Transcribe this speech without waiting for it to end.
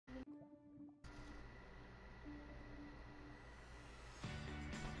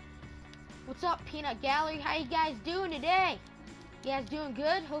What's up, Peanut Gallery? How you guys doing today? You guys doing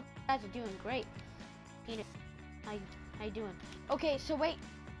good? Hope you guys are doing great. Peanut, how you doing? Okay, so wait,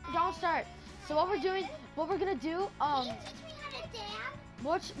 don't start. So what we're gonna do, Can you teach me how to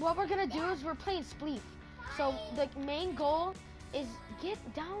dance? what we're gonna do is we're playing Spleef. So the main goal is get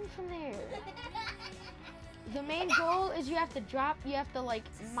down from there. The main goal is you have to like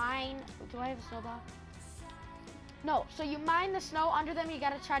mine. Do I have a snowball? No, so you mine the snow under them. You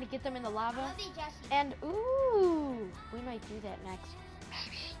gotta try to get them in the lava. I'll be Jesse. And ooh, we might do that next.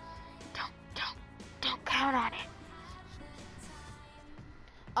 Maybe. Don't count on it.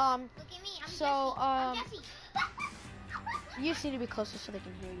 Look at me, I'm Jesse. You just need to be closer so they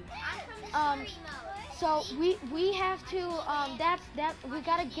can hear you. I'm from the story mode. So we have to we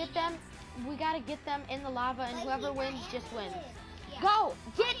gotta get them in the lava, and whoever wins just wins. Yeah. Go!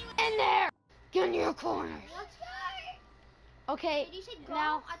 Get in there! Get in your corners. Let's go. Okay, Did you say go?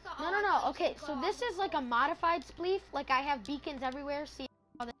 now, I thought- no. I thought you Okay, said so go. this is like a modified spleef. Like I have beacons everywhere. See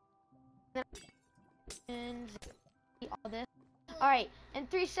all this? See all this? All right, in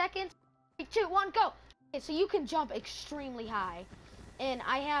 3 seconds, 3, 2, 1, go. Okay, so you can jump extremely high, and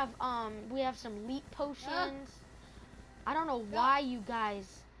I have we have some leap potions. I don't know why you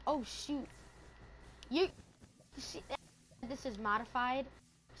guys. Oh shoot, you see this is modified.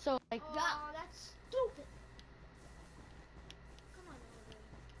 So like. Oh, that's stupid. Come on, Olivia.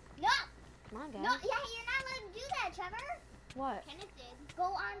 No! Come on, guys. No, yeah, you're not allowed to do that, Trevor. What? Kenneth did. Go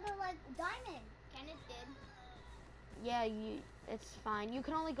on the, like, diamond. Kenneth did. Yeah, it's fine. You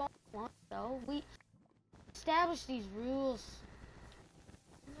can only go once, though. We established these rules.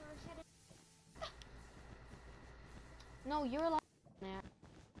 No, you're allowed there.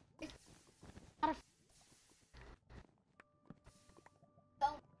 It's not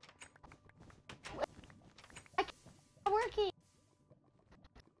I can't working.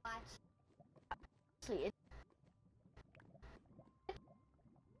 Watch. Honestly, it's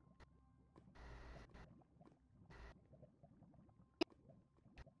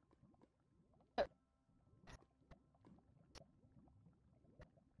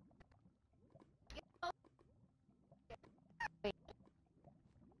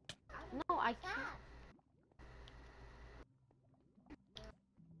no, I can't.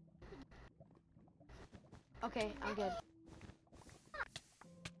 Okay, I'm good.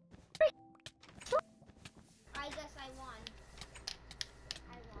 I guess I won.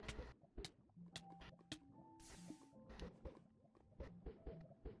 I won.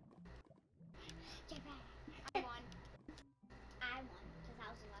 I won. Because I was the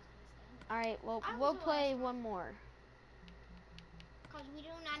last one standing. All right, well, I was we'll the play last one more. Because we do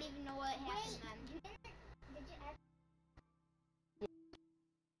not even know what happened then.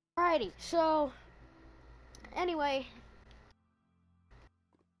 Alrighty, so anyway,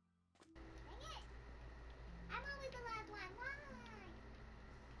 Dang it. I'm always the last one. Why?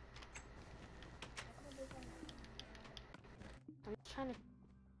 I'm trying to.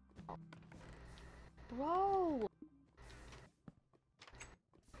 Bro!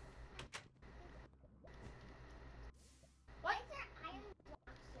 Why is there iron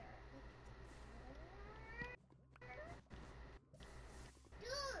blocks here?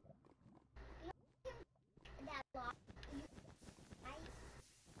 Dude! That block.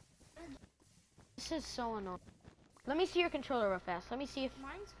 This is so annoying. Let me see your controller real fast. Let me see if.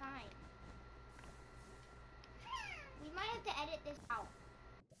 Mine's fine. We might have to edit this out.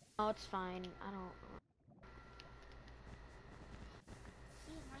 Oh, it's fine. I don't.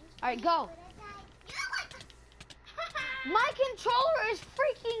 See, mine's All right, fine, go. but I died. You know what? My controller is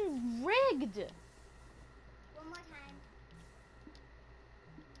freaking rigged. One more time.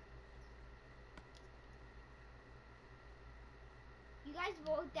 You guys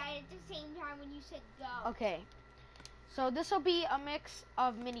both died at the same time when you said go. Okay. So this will be a mix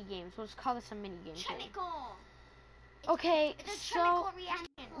of mini games. We'll just call this a mini game. Chemical. Okay, It's a so chemical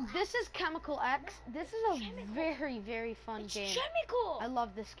reaction. this is Chemical X. This is a very, very fun It's game. chemical. I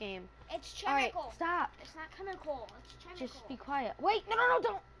love this game. It's All right, chemical. stop. It's not chemical. It's chemical. Just be quiet. Wait, no,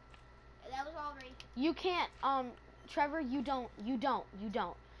 don't. That was already. You can't, Trevor, you don't. You guys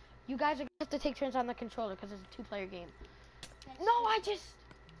are gonna have to take turns on the controller because it's a 2-player game. No,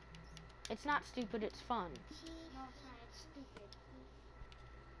 it's not stupid, it's fun. No, it's not. It's stupid.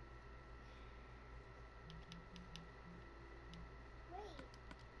 Wait.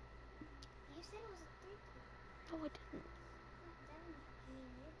 You said it was a 3-player. No, it didn't. That would mean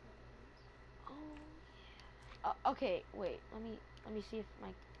you're playing. Oh, yeah. Okay, wait, let me see if my... I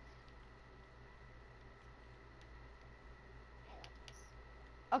love this.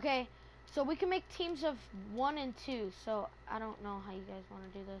 Okay, so we can make teams of 1 and 2, so I don't know how you guys want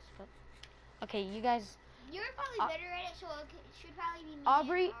to do this, but... Okay, you guys. You're probably better at it, so it should probably be me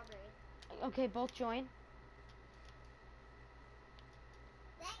Aubrey. and Aubrey. Okay, both join.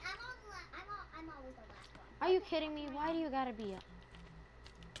 Dang, I'm always the last one. Are you kidding me? Why do you gotta be up?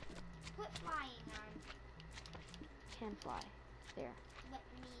 Put flying on. Can fly. There. Let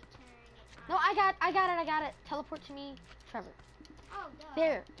me turn it on. No, I got it. Teleport to me, Trevor. Oh, duh.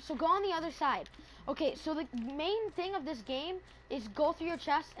 There. So go on the other side. Okay, so the main thing of this game is go through your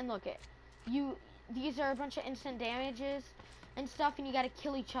chest and look it. These are a bunch of instant damages and stuff, and you gotta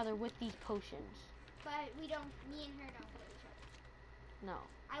kill each other with these potions. But me and her don't kill each other. No.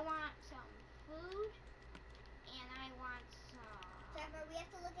 I want some food, and I want some... Trevor, we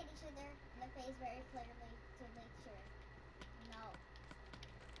have to look at each other in the face very clearly to make sure. No.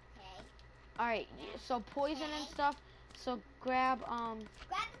 Okay. Alright, so poison and stuff. So grab,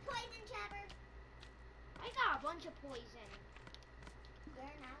 Grab the poison, Trevor. I got a bunch of poison. You're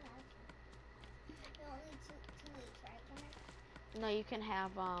not allowed to. There are only two each, right, Connor? no, you can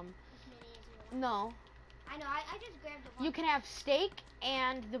have, As many as you want. no. I know, I just grabbed a bunch. You can have steak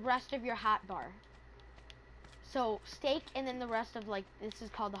and the rest of your hot bar. So steak and then the rest of, like, this is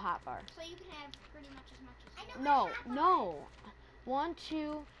called the hot bar. So you can have pretty much as you want. No. 1,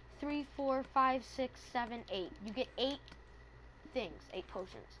 2, 3, 4, 5, 6, 7, 8. You get 8 things, 8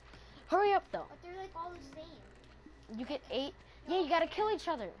 potions. Hurry up though. But they're like all the same. You get 8. Yeah, you gotta kill each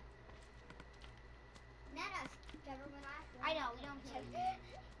other. Not us. Trevor, I know, we don't kill.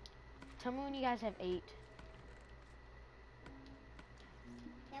 Tell me when you guys have 8.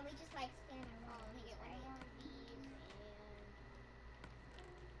 Then we just like stand around. Let me get one more of these and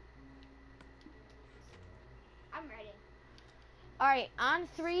I'm ready. Alright, on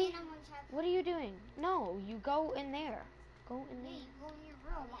 3. Stand on one chest. What are you doing? No, you go in there. Go in Yeah, there. you go in your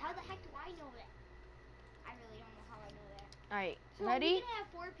room. Well, how the heck do I know that? I really don't know how I know that. Alright, So ready? we can have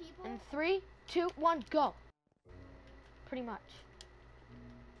 4 people. In 3, 2, 1, go. Pretty much.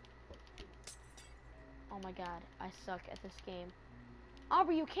 Oh my god, I suck at this game.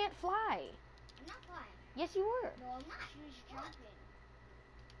 Aubrey, you can't fly. I'm not flying. Yes, you were. No, I'm not. She was jumping.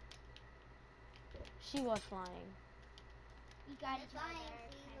 She was flying. You got it. Oh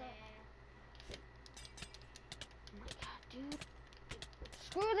my god, dude.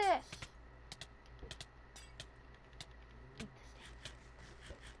 Screw this. Eat this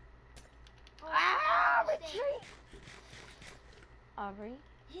down. Ah, retreat. Aubrey,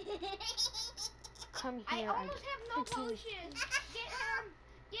 come I here. almost have no freaking- potions. Get him.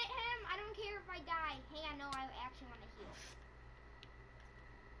 Get him. I don't care if I die. Hey, I know I actually want to heal.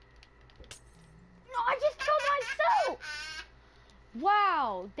 No, I just killed myself.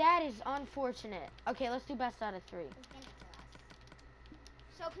 Wow, that is unfortunate. Okay, let's do best out of 3.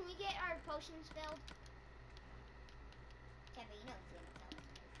 So can we get our potions filled? Yeah, but you know it's gonna kill us.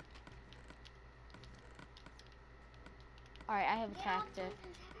 Alright, I have a tactic.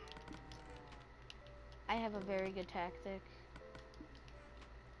 I have a very good tactic.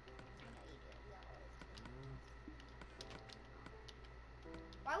 I know you do. You always do.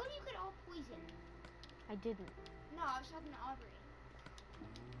 Why would you get all poison? I didn't. No, I was talking to Aubrey.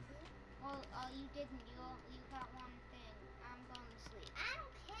 Well, you didn't. You got one thing. I'm going to sleep. I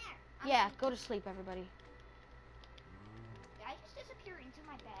don't care. Yeah, go to sleep, everybody. Did I just disappear into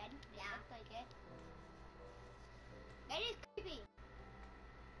my bed? Yeah. It looked like it. That is creepy.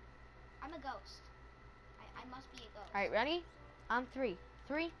 I'm a ghost. I must be a ghost. Alright, ready? On 3.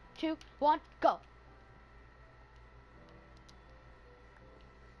 3, 2, 1, go.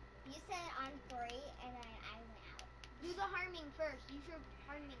 You said on 3, and then I went out. Do the harming first. Use your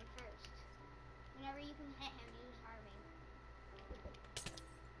harming first. Whenever you can hit him, use harming.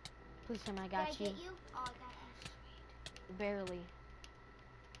 Please tell me I got Did I you. get you? Oh, I got you. Sweet. Barely.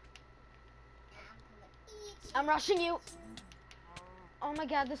 I'm gonna eat you. I'm rushing you. Oh my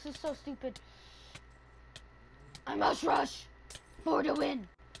god, this is so stupid. I must rush for the win.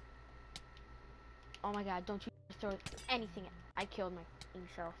 Oh my god, don't you throw anything at I killed my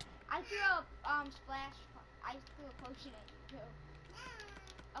self. I threw a splash. I threw a potion at you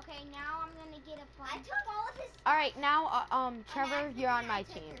too. Okay, now I'm gonna get a fun. I took all of his. All right, now Trevor, you're on my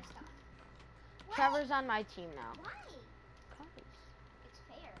team. Trevor's on my team now. Why? 'Cause. It's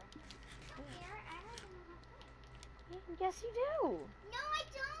fair. Fair? I don't even know how to play. Yes, you do. No, I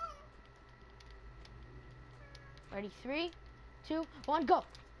don't. Ready? 3, 2, 1, go.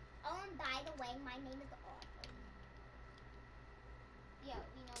 Oh, and by the way, my name is Aubrey. Yeah,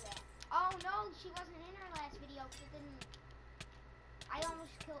 we know that. Oh no, she wasn't in our last video. She didn't. I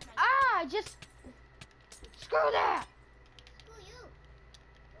almost killed myself. Ah, just screw that. Screw you.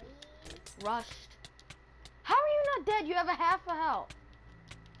 Rushed. How are you not dead? You have a half a health.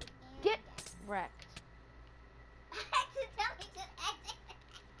 And Get. dead. wrecked. Accidentally just exit.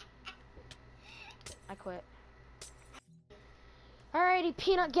 I quit. Alrighty,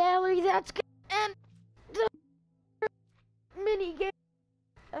 Peanut Gallery, that's gonna end the mini game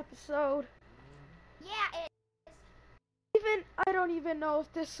episode. Yeah, I don't even know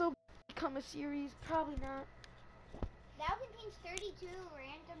if this will become a series. Probably not. that contains 32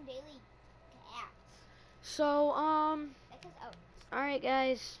 random daily tasks. So, That says out. alright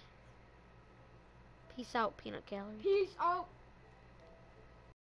guys. Peace out, Peanut Gallery. Peace out.